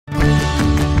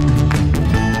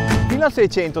Fino al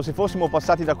 600, se fossimo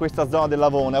passati da questa zona del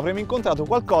Lavone, avremmo incontrato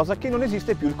qualcosa che non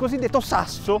esiste più, il cosiddetto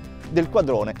sasso del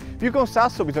Quadrone. Più che un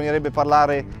sasso bisognerebbe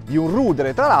parlare di un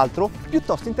rudere, tra l'altro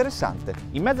piuttosto interessante.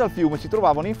 In mezzo al fiume si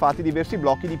trovavano infatti diversi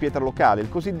blocchi di pietra locale, il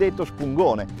cosiddetto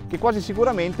spungone, che quasi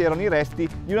sicuramente erano i resti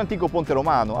di un antico ponte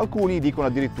romano, alcuni dicono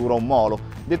addirittura un molo,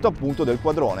 detto appunto del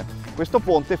Quadrone. Questo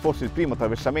ponte, forse il primo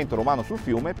attraversamento romano sul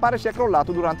fiume, pare sia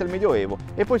crollato durante il Medioevo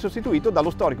e poi sostituito dallo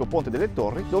storico Ponte delle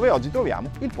Torri, dove oggi troviamo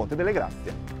il Ponte delle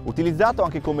Grazie. Utilizzato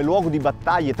anche come luogo di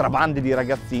battaglie tra bande di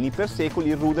ragazzini, per secoli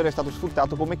il rudere è stato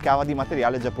sfruttato come cava di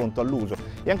materiale già pronto all'uso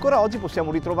e ancora oggi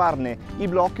possiamo ritrovarne i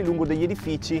blocchi lungo degli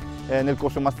edifici nel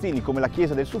corso Mazzini, come la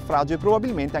chiesa del Suffragio e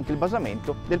probabilmente anche il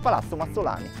basamento del Palazzo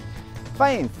Mazzolani.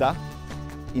 Faenza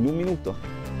in un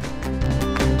minuto.